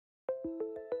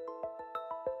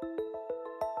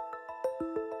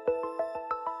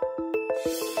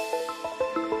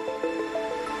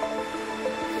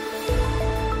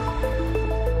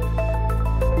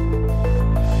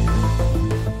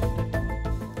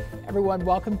Everyone,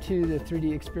 welcome to the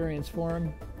 3D Experience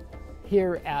Forum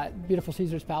here at beautiful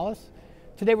Caesars Palace.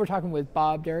 Today we're talking with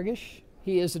Bob Deragisch.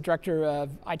 He is the Director of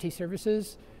IT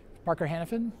Services, Parker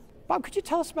Hannifin. Bob, could you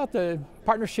tell us about the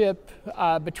partnership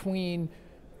between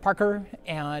Parker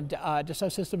and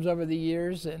Dassault Systems over the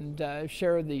years and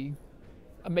share the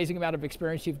amazing amount of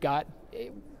experience you've got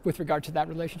with regard to that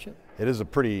relationship? It is a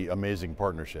pretty amazing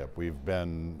partnership. We've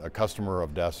been a customer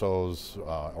of Dassault's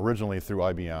originally through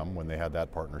IBM when they had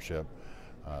that partnership,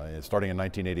 starting in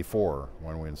 1984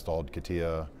 when we installed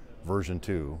CATIA version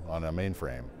 2 on a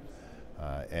mainframe.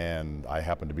 And I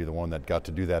happened to be the one that got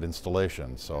to do that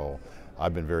installation, so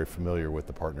I've been very familiar with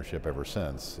the partnership ever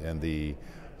since. In the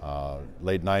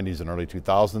late 90s and early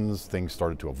 2000s, things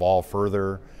started to evolve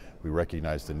further. We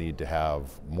recognized the need to have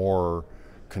more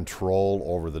control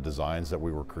over the designs that we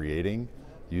were creating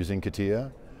using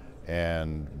CATIA,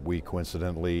 and we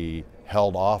coincidentally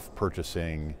held off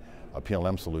purchasing a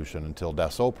PLM solution until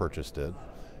Dassault purchased it,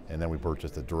 and then we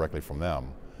purchased it directly from them.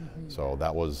 So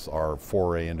that was our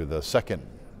foray into the second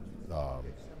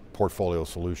portfolio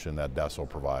solution that Dassault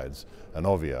provides,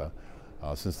 Anovia.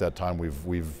 Since that time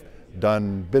we've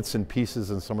done bits and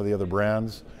pieces in some of the other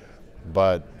brands,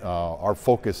 but our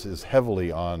focus is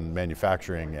heavily on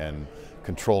manufacturing and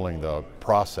controlling the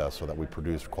process so that we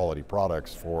produce quality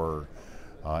products for,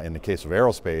 in the case of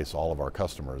aerospace, all of our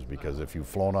customers, because if you've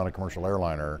flown on a commercial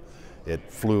airliner, it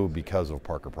flew because of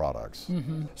Parker products.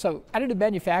 So additive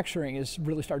manufacturing has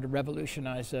really started to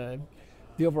revolutionize the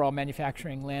overall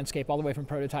manufacturing landscape all the way from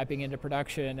prototyping into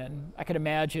production, and I can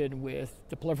imagine with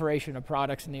the proliferation of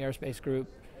products in the aerospace group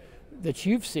that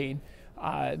you've seen,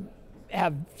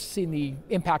 have seen the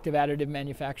impact of additive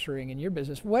manufacturing in your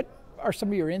business. What are some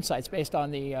of your insights based on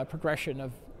the progression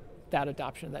of that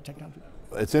adoption of that technology?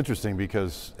 It's interesting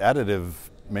because additive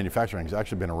manufacturing has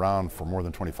actually been around for more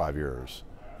than 25 years.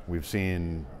 We've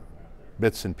seen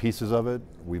bits and pieces of it.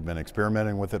 We've been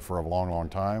experimenting with it for a long, long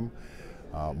time.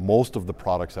 Most of the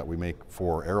products that we make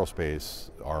for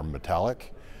aerospace are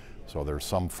metallic, so there's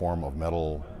some form of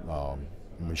metal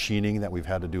machining that we've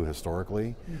had to do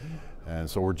historically. And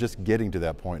so we're just getting to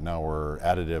that point now where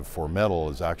additive for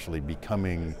metal is actually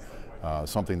becoming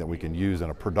something that we can use in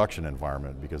a production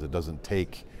environment, because it doesn't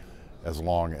take as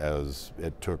long as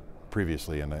it took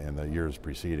previously in the years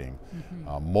preceding.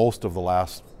 Most of the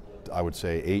last, I would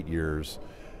say, 8 years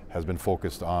has been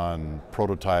focused on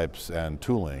prototypes and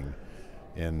tooling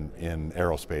in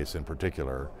aerospace in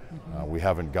particular. We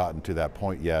haven't gotten to that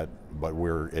point yet, but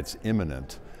it's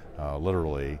imminent,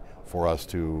 literally, for us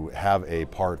to have a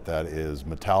part that is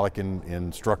metallic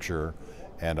in structure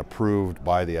and approved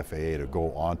by the FAA to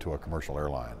go onto a commercial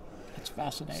airline. That's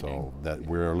fascinating. So that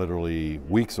we're literally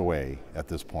weeks away at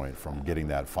this point from getting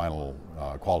that final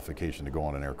qualification to go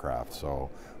on an aircraft. So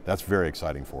that's very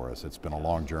exciting for us. It's been a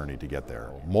long journey to get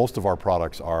there. Most of our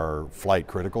products are flight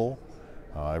critical,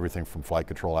 everything from flight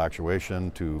control actuation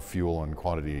to fuel and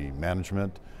quantity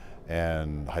management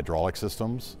and hydraulic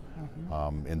systems.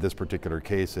 In this particular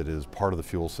case, it is part of the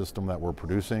fuel system that we're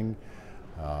producing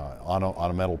on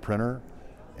a metal printer,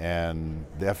 and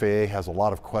the FAA has a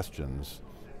lot of questions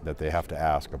that they have to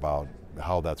ask about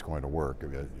how that's going to work.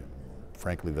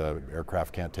 Frankly, the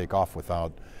aircraft can't take off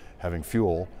without having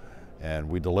fuel, and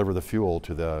we deliver the fuel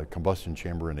to the combustion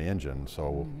chamber in the engine,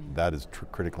 so that is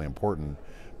critically important.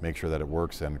 Make sure that it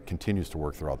works and continues to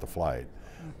work throughout the flight.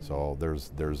 So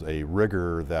there's a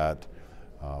rigor that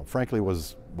frankly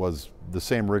was the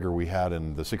same rigor we had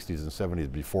in the 60s and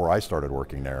 70s before I started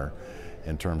working there,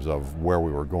 in terms of where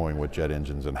we were going with jet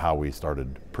engines and how we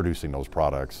started producing those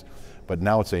products. But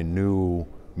now it's a new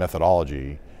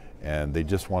methodology, and they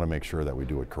just want to make sure that we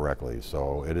do it correctly.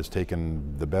 So it has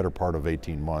taken the better part of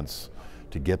 18 months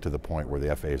to get to the point where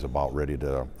the FAA is about ready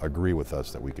to agree with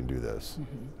us that we can do this.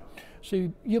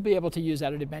 So you'll be able to use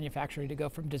additive manufacturing to go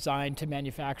from design to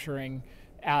manufacturing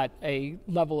at a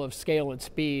level of scale and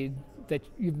speed that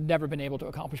you've never been able to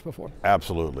accomplish before?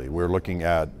 Absolutely. We're looking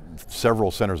at several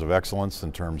centers of excellence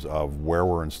in terms of where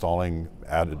we're installing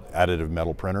additive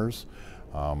metal printers.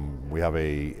 We have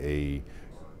a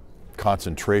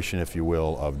concentration, if you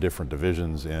will, of different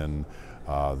divisions in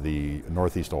the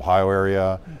Northeast Ohio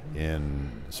area, in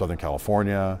Southern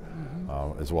California,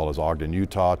 as well as Ogden,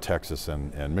 Utah, Texas,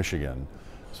 and Michigan.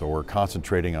 So we're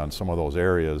concentrating on some of those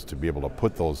areas to be able to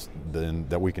put those in,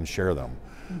 that we can share them.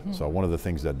 So one of the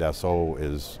things that Dassault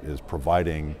is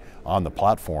providing on the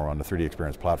platform, on the 3D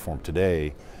Experience platform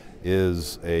today,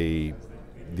 is the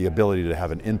ability to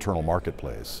have an internal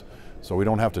marketplace. So we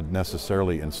don't have to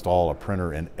necessarily install a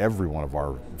printer in every one of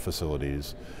our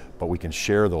facilities, but we can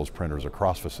share those printers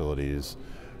across facilities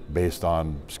based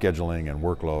on scheduling and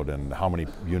workload and how many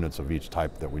units of each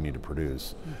type that we need to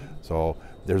produce. So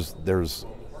there's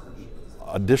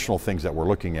additional things that we're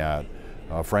looking at,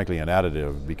 frankly, in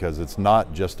additive, because it's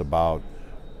not just about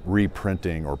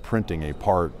reprinting or printing a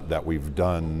part that we've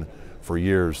done for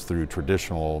years through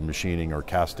traditional machining or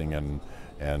casting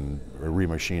and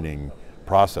remachining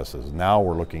processes. Now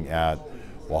we're looking at,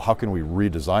 well, how can we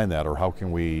redesign that, or how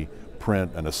can we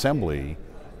print an assembly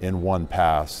in one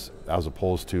pass as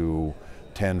opposed to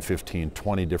 10, 15,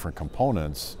 20 different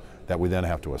components that we then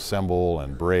have to assemble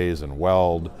and braze and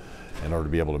weld in order to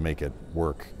be able to make it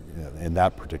work in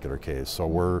that particular case. So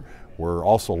we're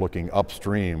also looking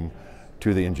upstream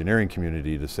to the engineering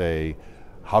community to say,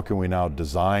 how can we now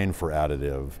design for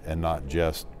additive and not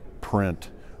just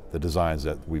print the designs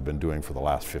that we've been doing for the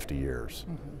last 50 years.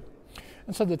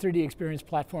 And so the 3DEXPERIENCE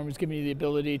platform is giving you the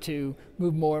ability to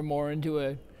move more and more into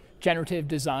a generative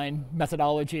design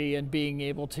methodology and being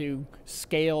able to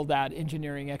scale that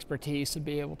engineering expertise and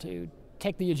be able to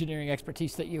take the engineering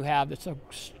expertise that you have that's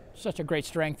such a great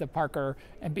strength of Parker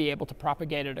and be able to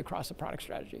propagate it across the product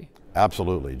strategy.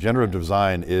 Absolutely. Generative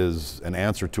design is an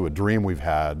answer to a dream we've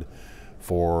had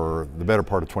for the better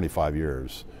part of 25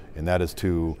 years, and that is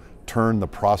to turn the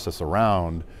process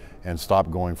around and stop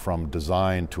going from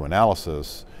design to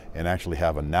analysis and actually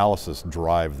have analysis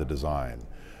drive the design.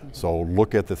 So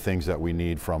look at the things that we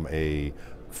need from a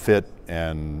fit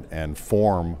and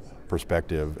form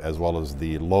perspective, as well as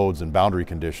the loads and boundary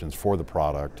conditions for the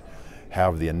product,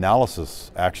 have the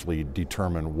analysis actually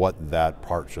determine what that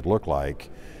part should look like,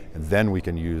 and then we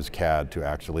can use CAD to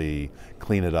actually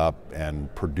clean it up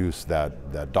and produce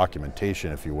that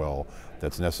documentation, if you will,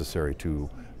 that's necessary to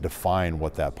define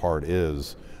what that part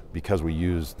is, because we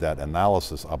use that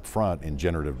analysis up front in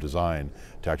generative design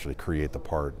to actually create the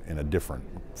part in a different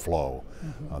flow.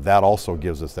 That also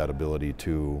gives us that ability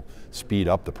to speed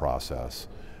up the process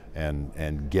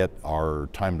and get our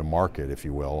time to market, if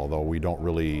you will, although we don't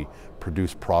really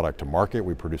produce product to market,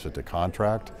 we produce it to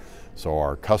contract. So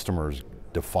our customers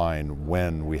define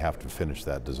when we have to finish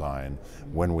that design,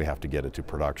 when we have to get it to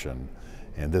production.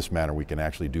 In this manner, we can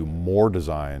actually do more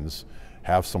designs,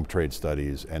 have some trade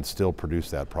studies, and still produce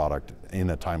that product in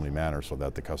a timely manner so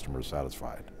that the customer is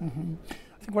satisfied.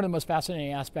 I think one of the most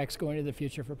fascinating aspects going into the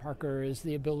future for Parker is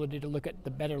the ability to look at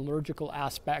the metallurgical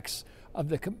aspects of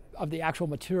the actual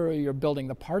material you're building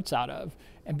the parts out of,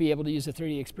 and be able to use the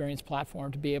 3DEXPERIENCE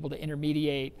platform to be able to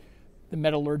intermediate the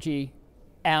metallurgy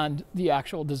and the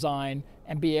actual design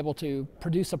and be able to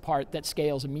produce a part that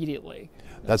scales immediately.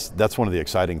 That's one of the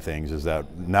exciting things, is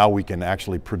that now we can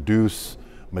actually produce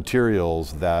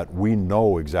materials that we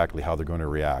know exactly how they're going to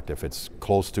react. If it's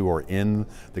close to or in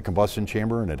the combustion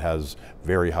chamber and it has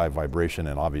very high vibration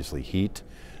and obviously heat,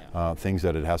 things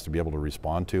that it has to be able to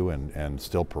respond to and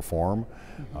still perform,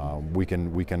 we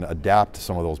can adapt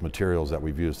some of those materials that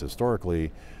we've used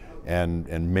historically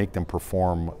and make them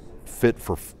perform fit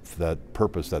for that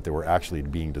purpose that they were actually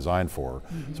being designed for.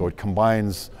 So it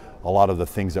combines a lot of the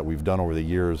things that we've done over the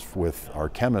years with our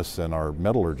chemists and our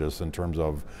metallurgists in terms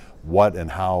of what and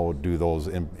how do those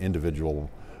individual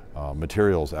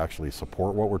materials actually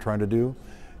support what we're trying to do.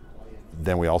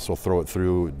 Then we also throw it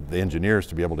through the engineers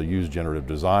to be able to use generative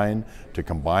design to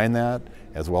combine that,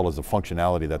 as well as the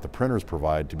functionality that the printers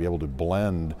provide to be able to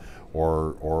blend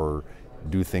or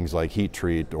do things like heat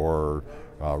treat or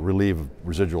relieve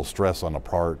residual stress on a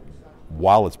part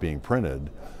while it's being printed,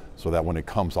 so that when it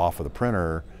comes off of the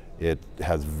printer, it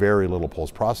has very little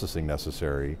post-processing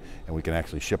necessary, and we can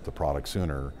actually ship the product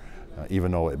sooner,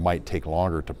 even though it might take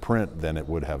longer to print than it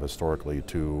would have historically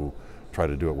to try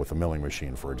to do it with a milling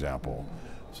machine, for example.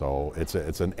 So it's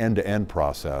an end-to-end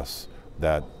process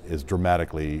that is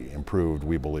dramatically improved,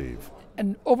 we believe.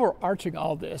 And overarching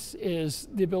all this is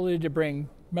the ability to bring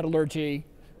metallurgy,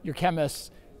 your chemists,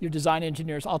 your design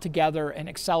engineers all together and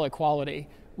excel at quality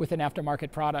with an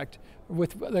aftermarket product,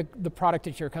 with the product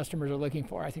that your customers are looking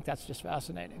for. I think that's just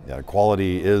fascinating. Yeah,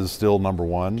 quality is still number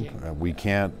one. We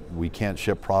can't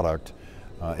ship product.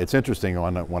 It's interesting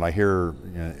when I hear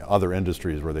other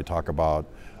industries where they talk about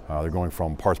they're going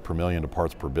from parts per million to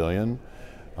parts per billion.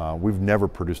 We've never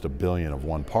produced a billion of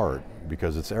one part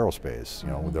because it's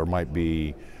aerospace. There might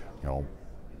be,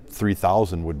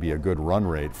 3,000 would be a good run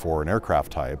rate for an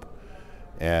aircraft type,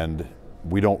 and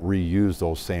we don't reuse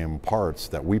those same parts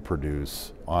that we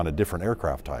produce on a different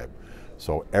aircraft type.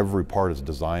 So every part is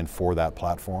designed for that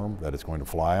platform that it's going to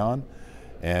fly on.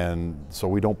 And so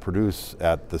we don't produce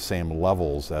at the same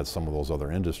levels as some of those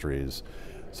other industries.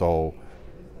 So,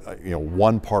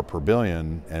 one part per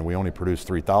billion, and we only produce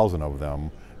 3,000 of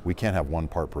them, we can't have one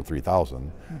part per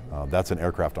 3,000. That's an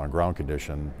aircraft on ground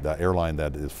condition. The airline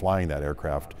that is flying that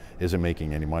aircraft isn't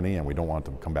making any money, and we don't want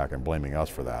them to come back and blaming us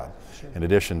for that. Sure. In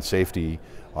addition, safety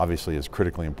obviously is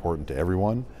critically important to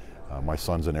everyone. My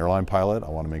son's an airline pilot. I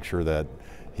want to make sure that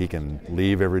he can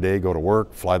leave every day, go to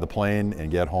work, fly the plane,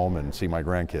 and get home and see my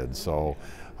grandkids. So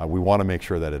we want to make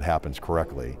sure that it happens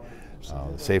correctly.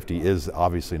 Safety is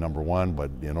obviously number one,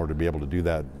 but in order to be able to do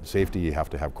that safety, you have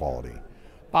to have quality.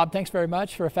 Bob, thanks very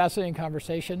much for a fascinating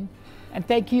conversation. And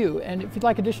thank you. And if you'd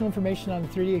like additional information on the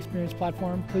 3D Experience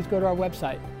platform, please go to our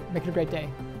website. Make it a great day.